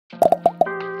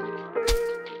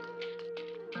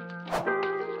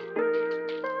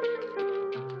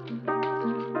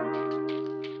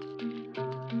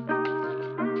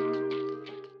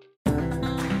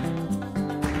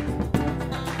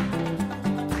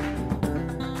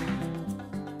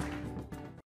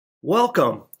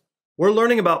Welcome! We're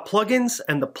learning about plugins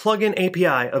and the plugin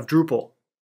API of Drupal.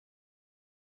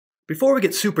 Before we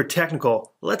get super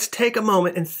technical, let's take a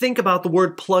moment and think about the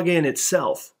word plugin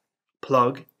itself.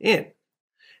 Plug in.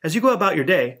 As you go about your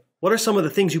day, what are some of the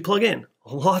things you plug in?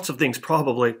 Lots of things,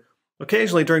 probably.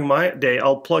 Occasionally during my day,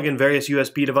 I'll plug in various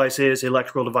USB devices,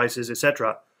 electrical devices,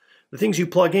 etc. The things you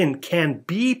plug in can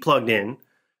be plugged in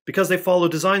because they follow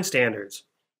design standards.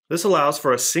 This allows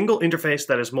for a single interface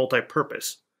that is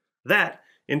multi-purpose. That,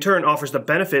 in turn, offers the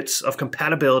benefits of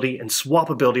compatibility and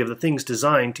swappability of the things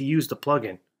designed to use the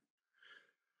plugin.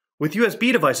 With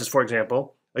USB devices, for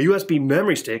example, a USB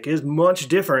memory stick is much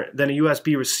different than a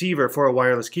USB receiver for a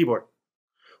wireless keyboard.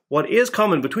 What is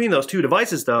common between those two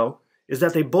devices, though, is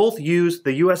that they both use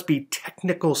the USB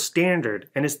technical standard,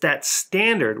 and it's that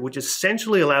standard which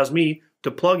essentially allows me to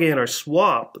plug in or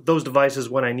swap those devices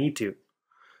when I need to.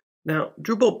 Now,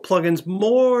 Drupal plugins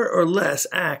more or less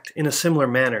act in a similar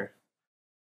manner.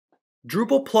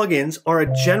 Drupal plugins are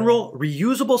a general,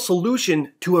 reusable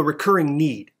solution to a recurring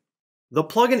need. The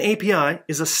plugin API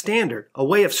is a standard, a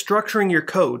way of structuring your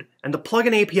code, and the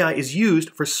plugin API is used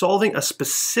for solving a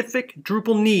specific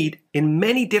Drupal need in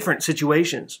many different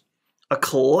situations. A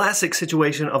classic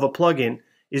situation of a plugin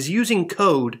is using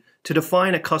code to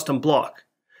define a custom block.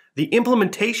 The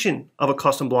implementation of a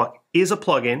custom block is a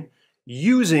plugin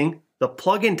using the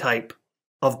plugin type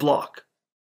of block.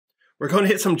 We're going to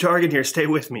hit some jargon here, stay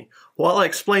with me. While I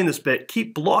explain this bit,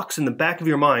 keep blocks in the back of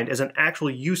your mind as an actual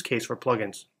use case for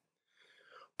plugins.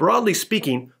 Broadly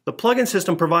speaking, the plugin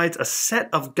system provides a set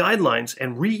of guidelines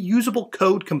and reusable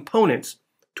code components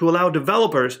to allow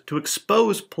developers to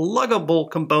expose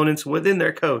pluggable components within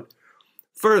their code.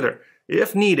 Further,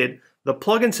 if needed, the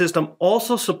plugin system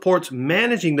also supports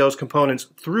managing those components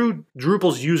through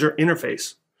Drupal's user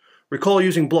interface. Recall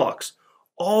using blocks.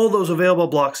 All those available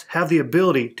blocks have the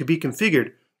ability to be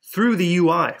configured through the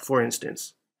UI, for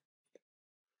instance.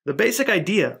 The basic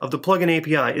idea of the plugin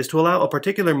API is to allow a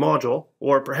particular module,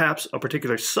 or perhaps a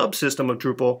particular subsystem of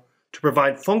Drupal, to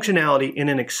provide functionality in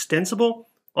an extensible,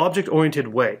 object-oriented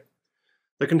way.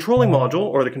 The controlling module,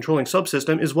 or the controlling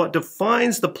subsystem, is what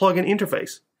defines the plugin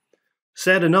interface.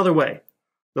 Said another way,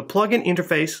 the plugin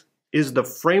interface is the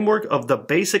framework of the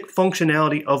basic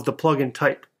functionality of the plugin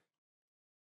type.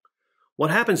 What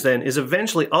happens then is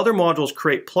eventually other modules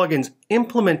create plugins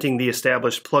implementing the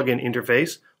established plugin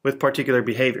interface with particular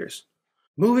behaviors.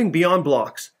 Moving beyond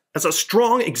blocks, as a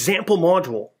strong example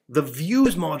module, the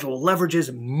Views module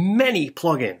leverages many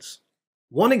plugins.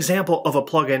 One example of a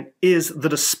plugin is the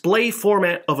display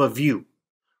format of a view.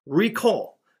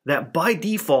 Recall that by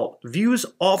default, Views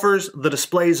offers the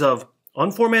displays of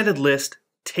unformatted list,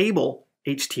 table,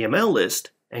 HTML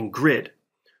list, and grid.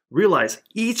 Realize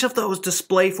each of those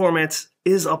display formats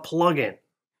is a plugin.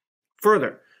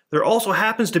 Further, there also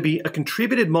happens to be a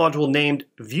contributed module named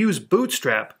Views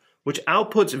Bootstrap, which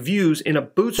outputs views in a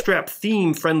Bootstrap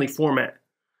theme-friendly format.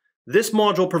 This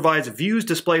module provides Views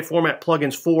display format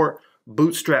plugins for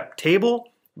Bootstrap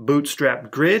Table,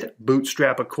 Bootstrap Grid,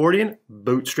 Bootstrap Accordion,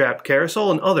 Bootstrap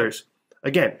Carousel, and others.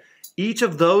 Again, each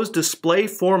of those display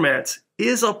formats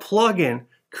is a plugin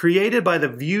created by the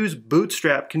Views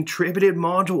Bootstrap contributed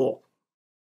module.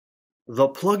 The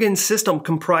plugin system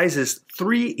comprises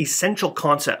three essential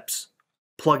concepts: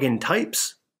 plugin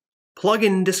types,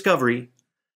 plugin discovery,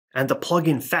 and the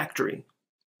plugin factory.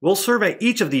 We'll survey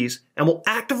each of these and we'll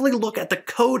actively look at the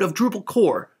code of Drupal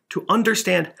core to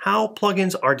understand how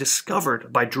plugins are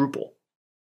discovered by Drupal.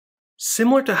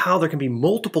 Similar to how there can be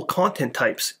multiple content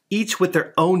types, each with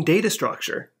their own data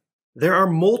structure, there are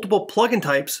multiple plugin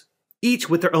types, each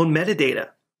with their own metadata.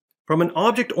 From an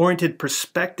object-oriented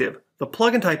perspective, the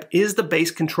plugin type is the base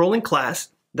controlling class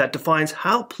that defines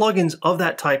how plugins of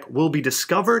that type will be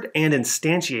discovered and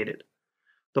instantiated.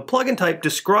 The plugin type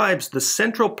describes the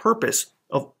central purpose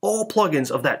of all plugins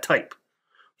of that type.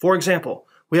 For example,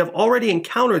 we have already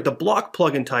encountered the block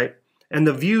plugin type and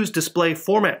the Views display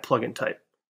format plugin type.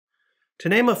 To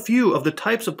name a few of the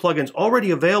types of plugins already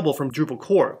available from Drupal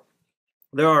core,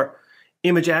 there are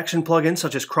image action plugins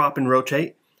such as crop and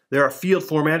rotate. There are field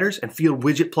formatters and field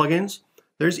widget plugins.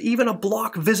 There's even a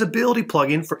block visibility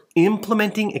plugin for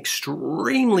implementing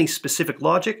extremely specific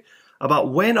logic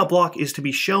about when a block is to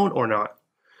be shown or not.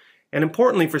 And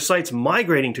importantly, for sites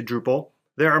migrating to Drupal,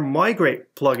 there are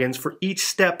migrate plugins for each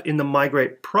step in the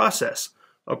migrate process,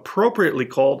 appropriately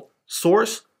called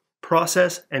source,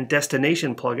 process, and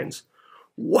destination plugins.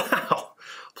 Wow!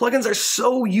 Plugins are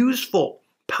so useful,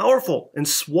 powerful, and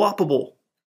swappable.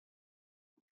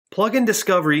 Plugin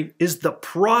discovery is the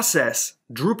process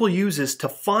Drupal uses to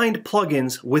find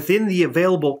plugins within the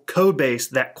available codebase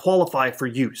that qualify for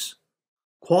use.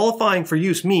 Qualifying for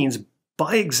use means,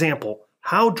 by example,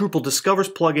 how Drupal discovers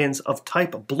plugins of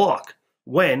type block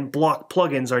when block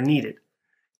plugins are needed.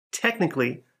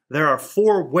 Technically, there are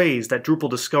 4 ways that Drupal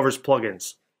discovers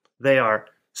plugins. They are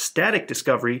static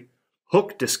discovery,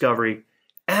 hook discovery,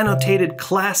 annotated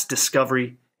class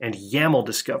discovery, and YAML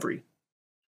discovery.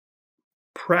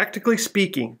 Practically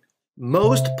speaking,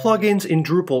 most plugins in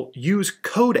Drupal use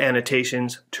code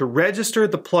annotations to register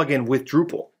the plugin with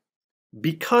Drupal.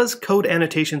 Because code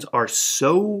annotations are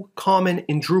so common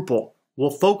in Drupal, we'll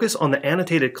focus on the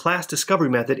annotated class discovery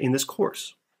method in this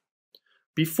course.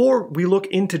 Before we look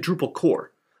into Drupal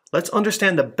core, let's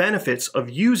understand the benefits of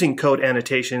using code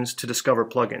annotations to discover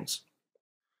plugins.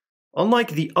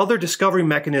 Unlike the other discovery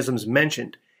mechanisms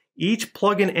mentioned, each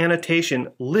plugin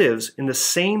annotation lives in the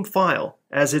same file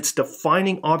as its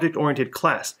defining object-oriented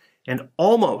class, and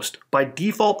almost by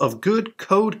default of good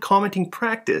code commenting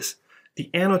practice, the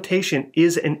annotation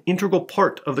is an integral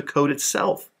part of the code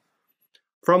itself.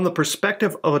 From the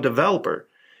perspective of a developer,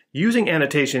 using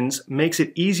annotations makes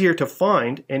it easier to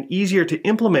find and easier to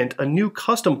implement a new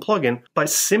custom plugin by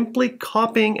simply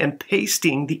copying and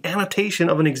pasting the annotation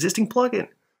of an existing plugin.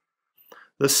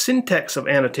 The syntax of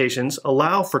annotations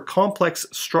allow for complex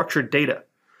structured data.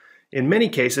 In many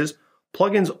cases,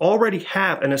 plugins already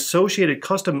have an associated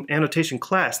custom annotation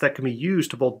class that can be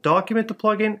used to both document the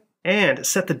plugin and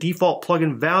set the default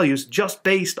plugin values just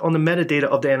based on the metadata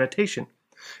of the annotation.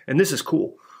 And this is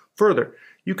cool. Further,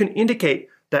 you can indicate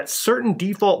that certain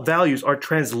default values are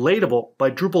translatable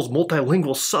by Drupal's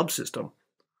multilingual subsystem.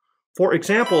 For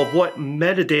example of what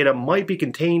metadata might be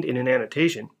contained in an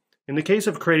annotation, in the case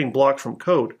of creating blocks from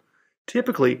code,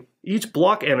 typically each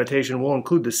block annotation will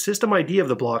include the system ID of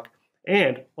the block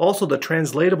and also the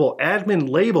translatable admin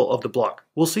label of the block.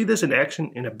 We'll see this in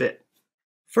action in a bit.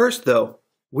 First though,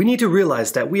 we need to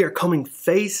realize that we are coming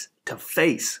face to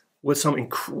face with some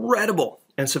incredible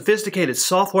and sophisticated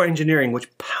software engineering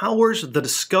which powers the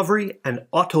discovery and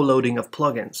auto-loading of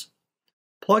plugins.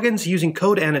 Plugins using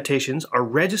code annotations are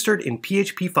registered in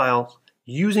PHP files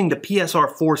using the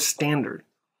PSR4 standard.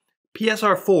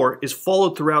 PSR4 is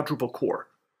followed throughout Drupal core.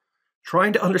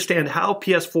 Trying to understand how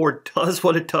PS4 does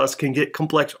what it does can get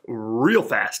complex real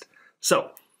fast.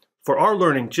 So, for our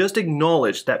learning, just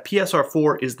acknowledge that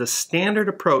PSR4 is the standard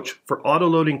approach for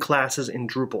auto-loading classes in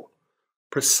Drupal.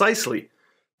 Precisely,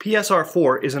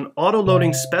 PSR4 is an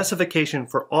auto-loading specification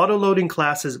for auto-loading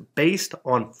classes based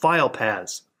on file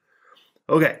paths.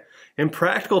 Okay, in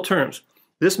practical terms,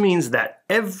 this means that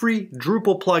every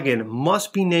Drupal plugin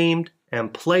must be named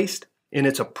and placed in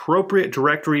its appropriate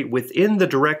directory within the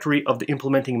directory of the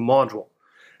implementing module.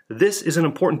 This is an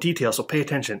important detail, so pay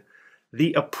attention.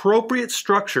 The appropriate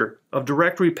structure of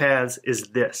directory paths is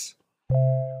this.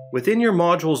 Within your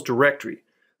module's directory,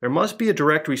 there must be a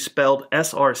directory spelled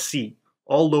src,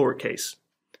 all lowercase.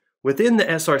 Within the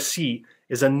src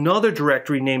is another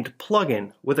directory named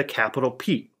plugin with a capital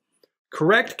P.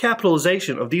 Correct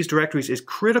capitalization of these directories is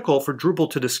critical for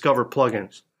Drupal to discover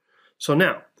plugins. So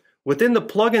now, within the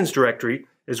plugins directory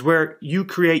is where you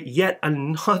create yet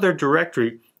another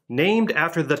directory named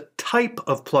after the type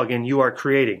of plugin you are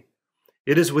creating.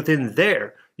 It is within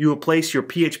there you will place your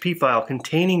PHP file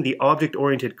containing the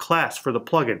object-oriented class for the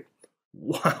plugin.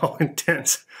 Wow,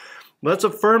 intense. Let's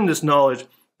affirm this knowledge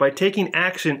by taking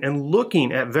action and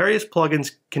looking at various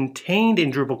plugins contained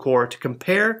in Drupal core to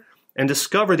compare and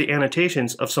discover the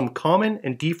annotations of some common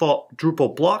and default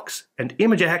Drupal blocks and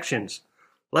image actions.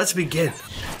 Let's begin.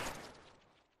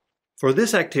 For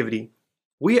this activity,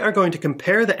 we are going to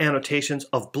compare the annotations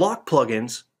of block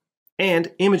plugins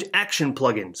and image action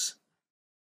plugins.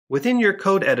 Within your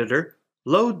code editor,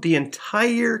 load the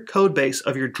entire codebase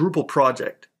of your Drupal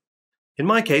project. In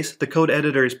my case, the code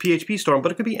editor is PHP Storm,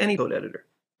 but it could be any code editor.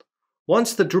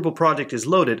 Once the Drupal project is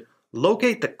loaded,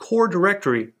 locate the core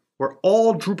directory where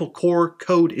all Drupal core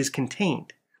code is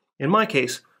contained. In my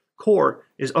case, core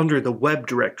is under the web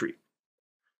directory.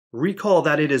 Recall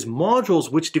that it is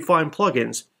modules which define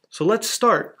plugins, so let's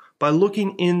start by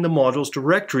looking in the modules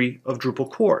directory of Drupal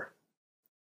core.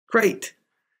 Great!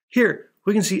 Here,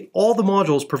 we can see all the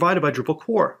modules provided by Drupal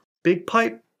core.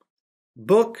 BigPipe,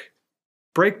 Book,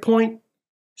 Breakpoint,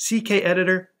 CK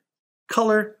Editor,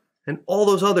 Color, and all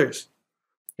those others.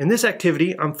 In this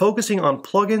activity, I'm focusing on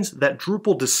plugins that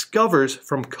Drupal discovers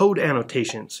from code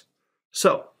annotations.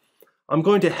 So, I'm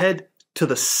going to head to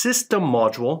the System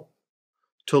module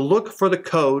to look for the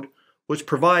code which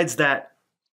provides that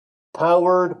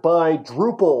powered by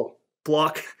Drupal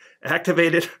block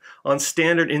activated on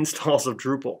standard installs of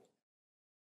Drupal.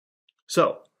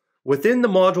 So, within the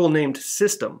module named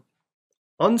System,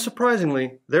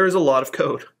 unsurprisingly, there is a lot of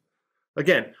code.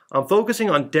 Again, I'm focusing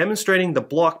on demonstrating the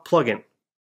block plugin.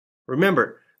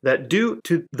 Remember that due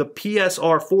to the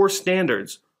PSR4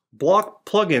 standards, block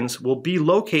plugins will be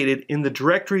located in the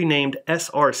directory named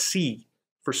src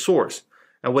for source,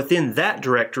 and within that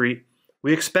directory,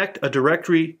 we expect a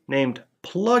directory named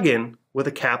plugin with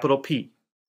a capital P.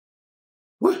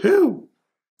 Woohoo!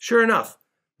 Sure enough,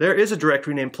 there is a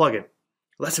directory named plugin.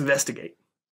 Let's investigate.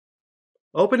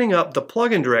 Opening up the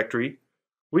plugin directory,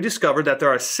 we discovered that there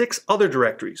are 6 other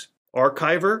directories: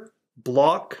 archiver,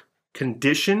 block,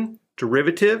 condition,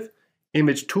 derivative,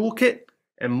 image toolkit,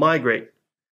 and migrate.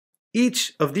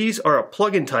 Each of these are a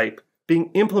plugin type being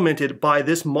implemented by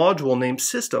this module named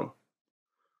System.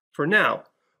 For now,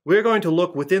 we're going to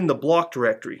look within the block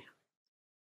directory.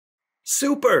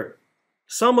 Super!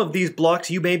 Some of these blocks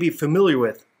you may be familiar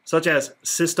with, such as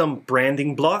System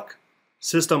Branding Block,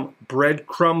 System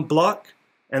Breadcrumb Block,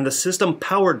 and the System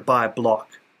Powered By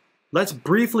block. Let's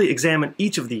briefly examine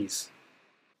each of these.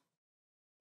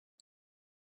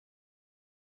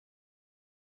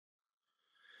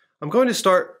 I'm going to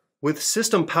start with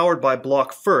System Powered By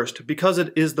block first because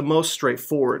it is the most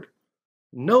straightforward.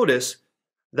 Notice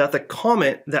that the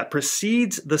comment that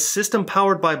precedes the System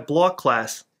Powered By block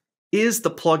class is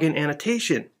the plugin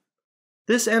annotation.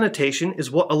 This annotation is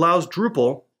what allows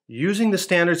Drupal, using the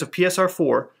standards of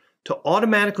PSR4, to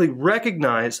automatically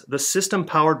recognize the System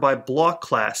Powered By block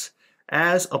class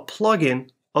as a plugin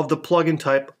of the plugin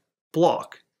type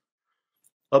block.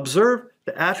 Observe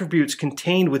the attributes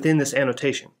contained within this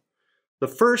annotation. The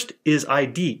first is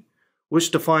ID,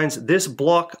 which defines this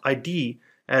block ID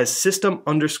as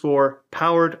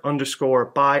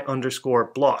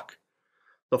system_powered_by_block.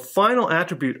 The final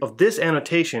attribute of this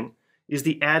annotation is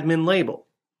the admin label.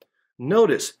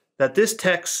 Notice that this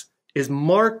text is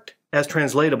marked as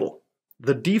translatable.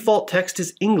 The default text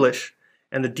is English,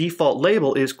 and the default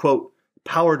label is, quote,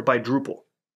 powered by Drupal.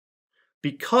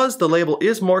 Because the label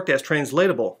is marked as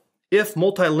translatable, if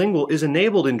multilingual is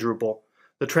enabled in Drupal,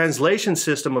 the translation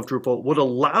system of Drupal would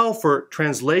allow for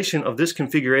translation of this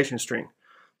configuration string.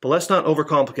 But let's not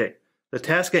overcomplicate. The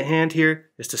task at hand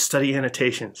here is to study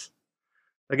annotations.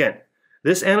 Again,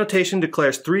 this annotation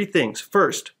declares 3 things.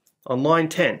 First, on line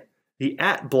 10, the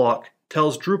 @ block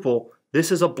tells Drupal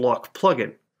this is a block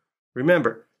plugin.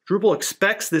 Remember, Drupal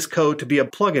expects this code to be a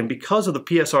plugin because of the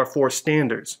PSR4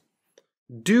 standards.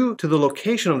 Due to the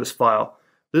location of this file,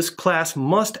 this class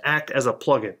must act as a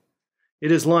plugin.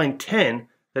 It is line 10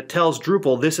 that tells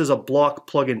Drupal this is a block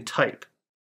plugin type.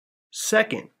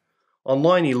 Second, on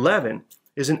line 11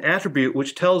 is an attribute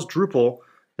which tells Drupal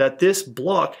that this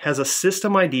block has a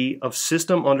system ID of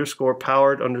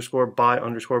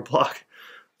system_powered_by_block.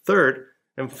 Third,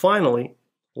 and finally,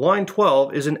 line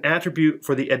 12 is an attribute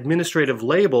for the administrative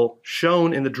label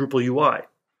shown in the Drupal UI.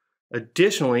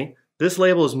 Additionally, this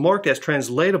label is marked as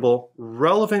translatable,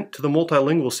 relevant to the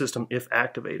multilingual system if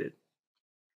activated.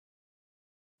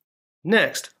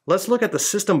 Next, let's look at the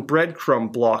system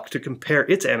breadcrumb block to compare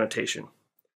its annotation.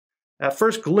 At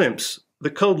first glimpse, the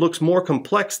code looks more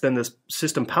complex than this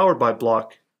system powered by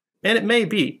block, and it may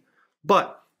be,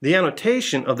 but the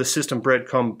annotation of the system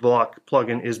breadcrumb block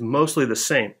plugin is mostly the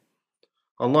same.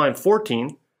 On line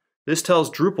 14, this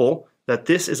tells Drupal that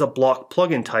this is a block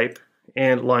plugin type,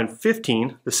 and line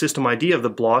 15, the system ID of the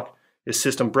block, is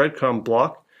system breadcrumb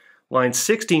block. Line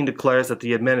 16 declares that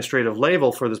the administrative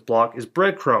label for this block is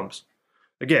breadcrumbs.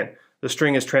 Again, the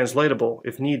string is translatable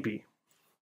if need be.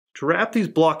 To wrap these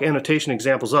block annotation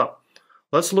examples up,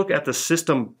 let's look at the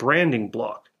system branding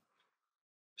block.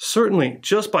 Certainly,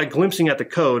 just by glimpsing at the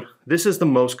code, this is the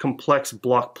most complex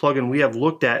block plugin we have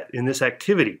looked at in this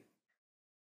activity.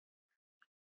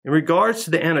 In regards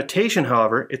to the annotation,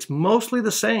 however, it's mostly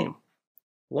the same.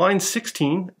 Line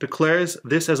 16 declares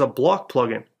this as a block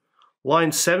plugin.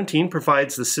 Line 17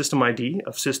 provides the system ID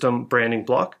of system branding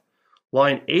block.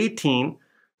 Line 18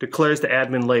 declares the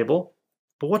admin label.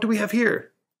 But what do we have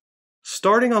here?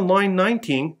 Starting on line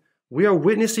 19, we are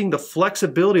witnessing the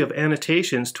flexibility of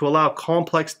annotations to allow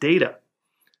complex data.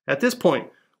 At this point,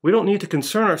 we don't need to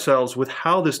concern ourselves with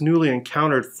how this newly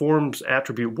encountered forms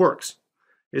attribute works.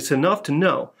 It's enough to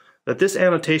know that this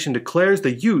annotation declares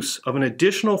the use of an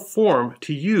additional form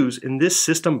to use in this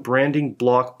system branding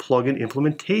block plugin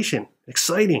implementation.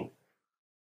 Exciting!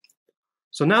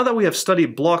 So now that we have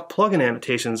studied block plugin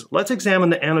annotations, let's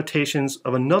examine the annotations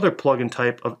of another plugin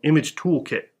type of image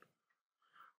toolkit.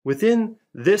 Within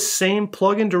this same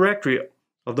plugin directory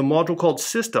of the module called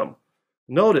System,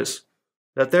 notice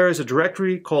that there is a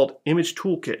directory called Image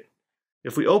Toolkit.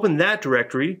 If we open that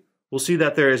directory, we'll see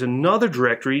that there is another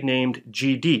directory named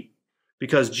GD,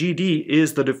 because GD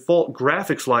is the default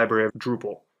graphics library of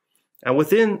Drupal. And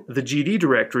within the GD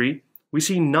directory, we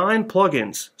see 9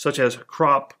 plugins such as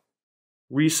crop,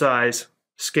 resize,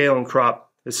 scale and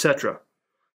crop, etc.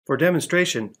 For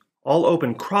demonstration, I'll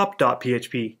open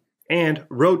crop.php and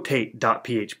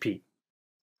rotate.php.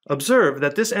 Observe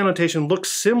that this annotation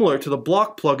looks similar to the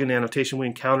block plugin annotation we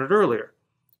encountered earlier.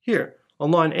 Here,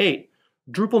 on line 8,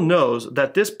 Drupal knows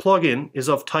that this plugin is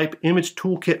of type Image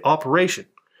Toolkit Operation,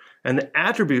 and the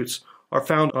attributes are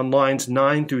found on lines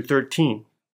 9 through 13.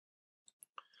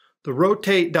 The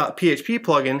rotate.php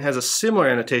plugin has a similar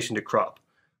annotation to crop.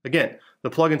 Again, the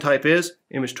plugin type is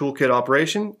Image Toolkit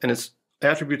Operation, and its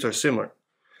attributes are similar.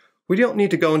 We don't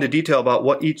need to go into detail about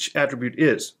what each attribute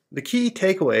is. The key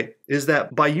takeaway is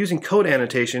that by using code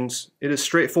annotations, it is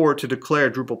straightforward to declare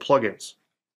Drupal plugins.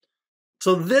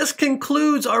 So this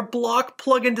concludes our block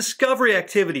plugin discovery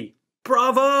activity.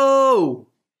 Bravo!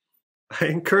 I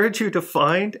encourage you to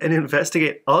find and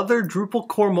investigate other Drupal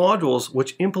core modules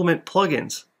which implement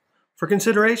plugins. For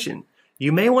consideration,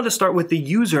 you may want to start with the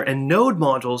user and node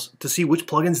modules to see which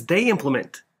plugins they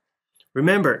implement.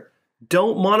 Remember,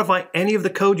 don't modify any of the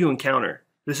code you encounter.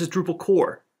 This is Drupal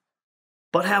core.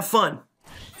 But have fun!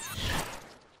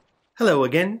 Hello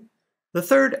again. The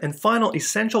third and final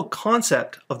essential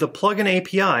concept of the plugin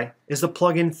API is the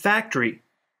plugin factory.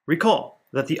 Recall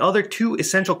that the other 2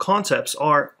 essential concepts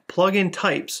are plugin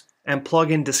types and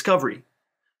plugin discovery.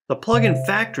 The plugin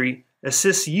factory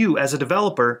assists you as a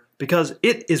developer because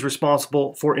it is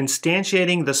responsible for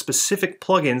instantiating the specific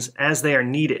plugins as they are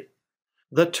needed.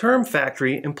 The term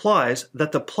factory implies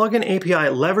that the plugin API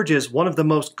leverages one of the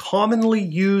most commonly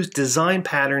used design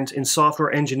patterns in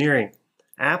software engineering,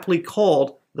 aptly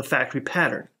called the factory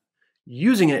pattern.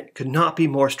 Using it could not be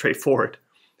more straightforward.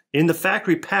 In the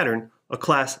factory pattern, a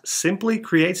class simply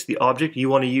creates the object you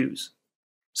want to use.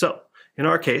 So, in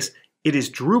our case, it is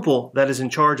Drupal that is in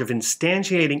charge of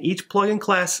instantiating each plugin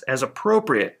class as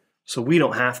appropriate, so we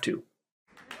don't have to.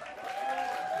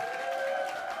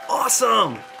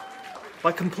 Awesome!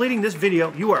 By completing this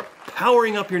video, you are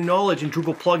powering up your knowledge in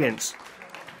Drupal plugins.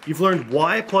 You've learned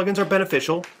why plugins are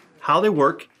beneficial, how they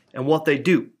work, and what they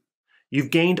do.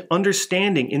 You've gained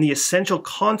understanding in the essential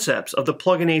concepts of the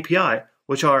plugin API,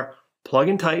 which are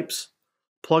plugin types,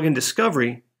 plugin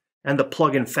discovery, and the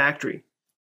plugin factory.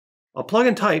 A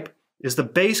plugin type is the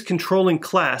base controlling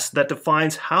class that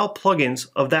defines how plugins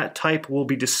of that type will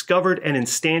be discovered and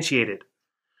instantiated.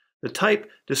 The type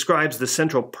describes the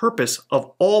central purpose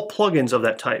of all plugins of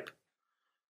that type.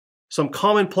 Some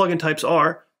common plugin types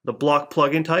are the block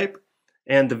plugin type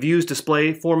and the views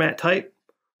display format type.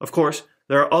 Of course,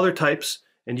 there are other types,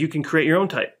 and you can create your own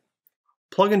type.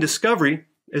 Plugin discovery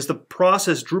is the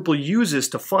process Drupal uses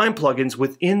to find plugins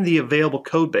within the available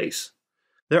codebase.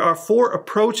 There are 4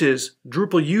 approaches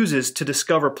Drupal uses to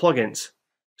discover plugins: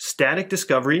 static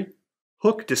discovery,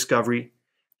 hook discovery,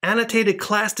 annotated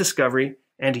class discovery,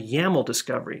 and YAML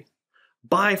discovery.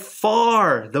 By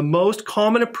far, the most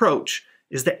common approach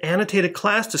is the annotated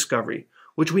class discovery,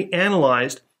 which we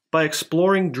analyzed by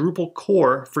exploring Drupal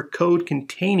core for code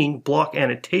containing block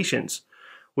annotations,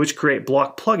 which create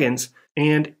block plugins,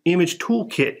 and image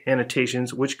toolkit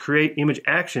annotations, which create image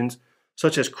actions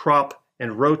such as crop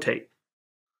and rotate.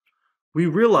 We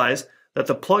realize that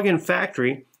the plugin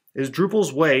factory is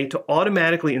Drupal's way to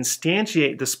automatically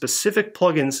instantiate the specific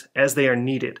plugins as they are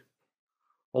needed.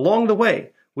 Along the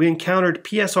way, we encountered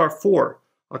PSR4,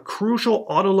 a crucial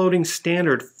autoloading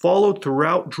standard followed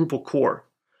throughout Drupal core.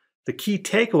 The key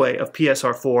takeaway of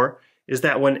PSR4 is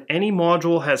that when any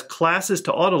module has classes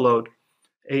to autoload,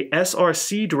 a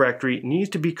src directory needs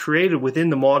to be created within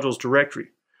the module's directory.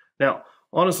 Now,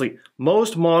 honestly,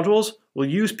 most modules will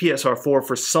use PSR4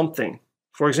 for something.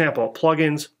 For example,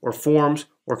 plugins or forms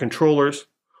or controllers.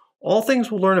 All things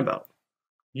we'll learn about.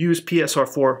 Use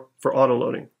PSR4 for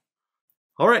autoloading.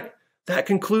 All right, that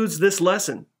concludes this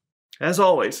lesson. As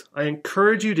always, I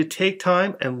encourage you to take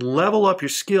time and level up your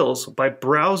skills by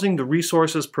browsing the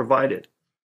resources provided.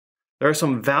 There are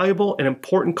some valuable and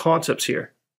important concepts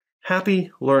here.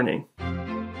 Happy learning!